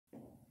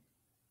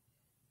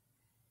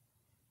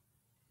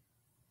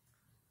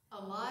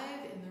alive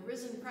in the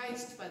risen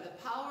Christ by the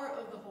power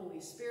of the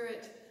Holy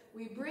Spirit,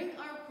 we bring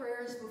our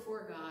prayers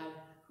before God,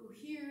 who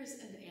hears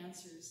and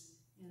answers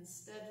in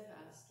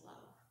steadfast love.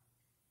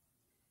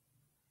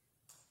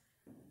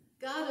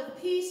 God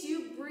of peace,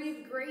 you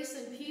breathe grace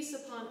and peace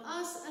upon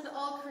us and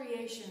all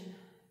creation.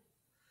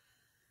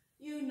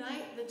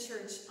 Unite the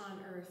church on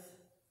earth,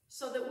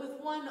 so that with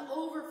one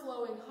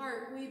overflowing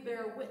heart we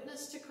bear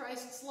witness to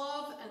Christ's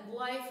love and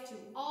life to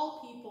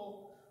all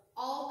people,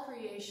 all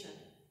creation.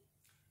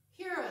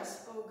 Hear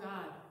us, O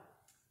God.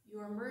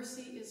 Your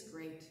mercy is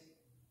great.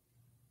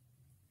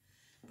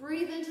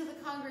 Breathe into the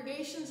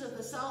congregations of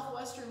the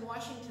Southwestern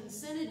Washington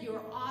Synod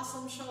your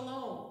awesome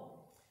shalom.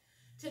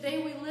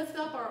 Today we lift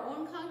up our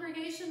own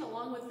congregation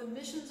along with the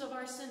missions of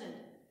our synod,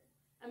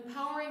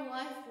 Empowering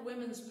Life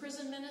Women's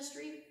Prison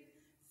Ministry,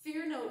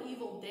 Fear No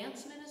Evil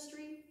Dance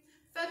Ministry,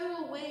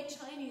 Federal Way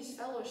Chinese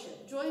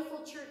Fellowship,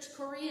 Joyful Church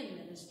Korean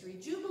Ministry,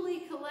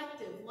 Jubilee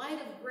Collective, Light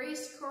of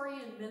Grace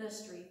Korean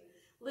Ministry,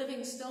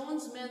 Living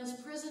Stones Men's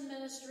Prison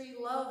Ministry,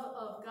 Love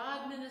of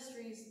God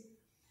Ministries,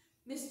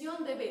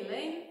 Mission de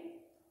Belém,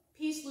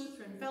 Peace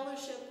Lutheran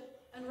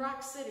Fellowship, and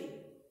Rock City.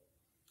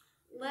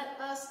 Let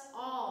us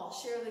all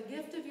share the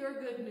gift of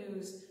your good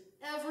news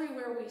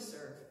everywhere we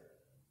serve,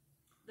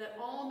 that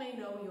all may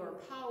know your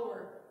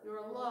power,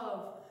 your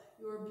love,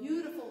 your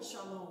beautiful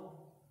shalom.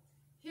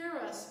 Hear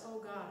us, O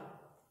God,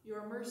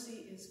 your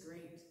mercy is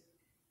great.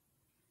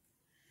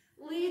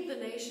 Lead the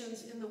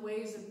nations in the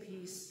ways of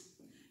peace.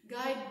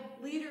 Guide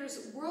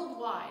leaders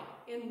worldwide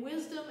in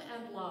wisdom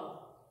and love.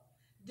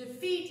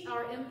 Defeat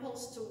our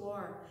impulse to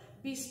war.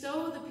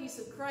 Bestow the peace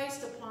of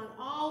Christ upon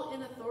all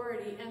in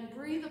authority and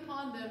breathe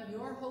upon them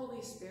your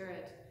Holy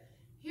Spirit.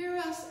 Hear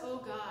us, O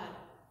God.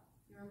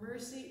 Your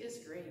mercy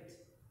is great.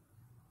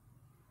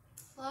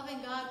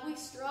 Loving God, we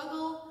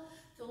struggle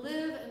to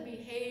live and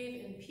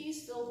behave in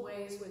peace-filled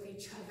ways with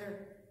each other.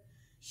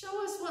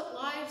 Show us what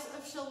lives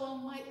of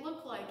shalom might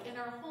look like in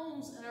our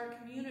homes and our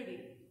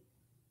community.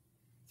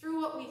 Through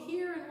what we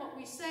hear and what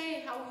we say,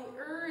 how we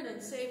earn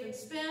and save and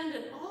spend,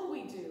 and all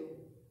we do.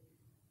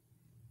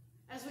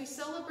 As we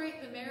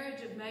celebrate the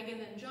marriage of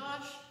Megan and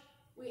Josh,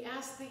 we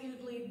ask that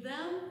you'd lead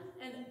them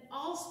and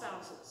all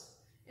spouses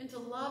into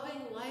loving,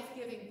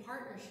 life-giving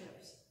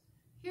partnerships.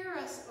 Hear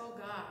us, O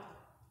God.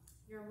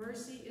 Your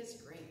mercy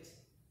is great.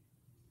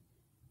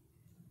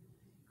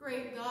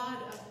 Great God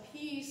of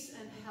peace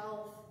and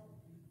health,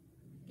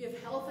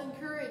 give health and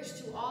courage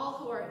to all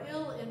who are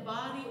ill in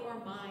body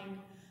or mind,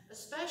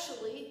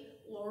 especially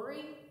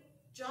Lori,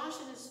 Josh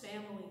and his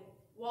family,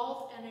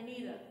 Walt and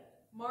Anita,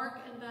 Mark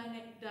and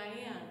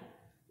Diane,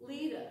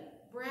 Lita,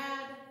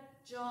 Brad,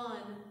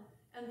 John,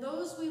 and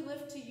those we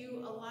lift to you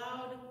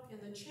aloud in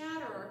the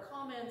chat or our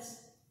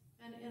comments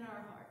and in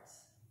our hearts.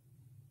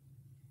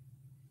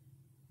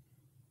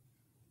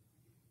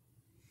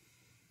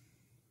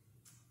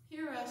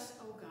 Hear us,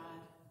 O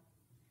God.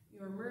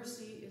 Your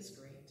mercy is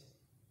great.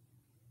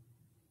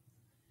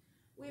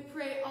 We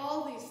pray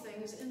all these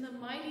things in the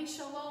mighty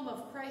shalom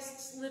of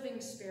Christ's living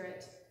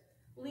Spirit,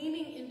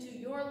 leaning into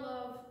your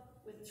love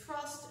with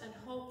trust and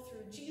hope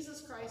through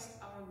Jesus Christ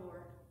our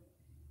Lord.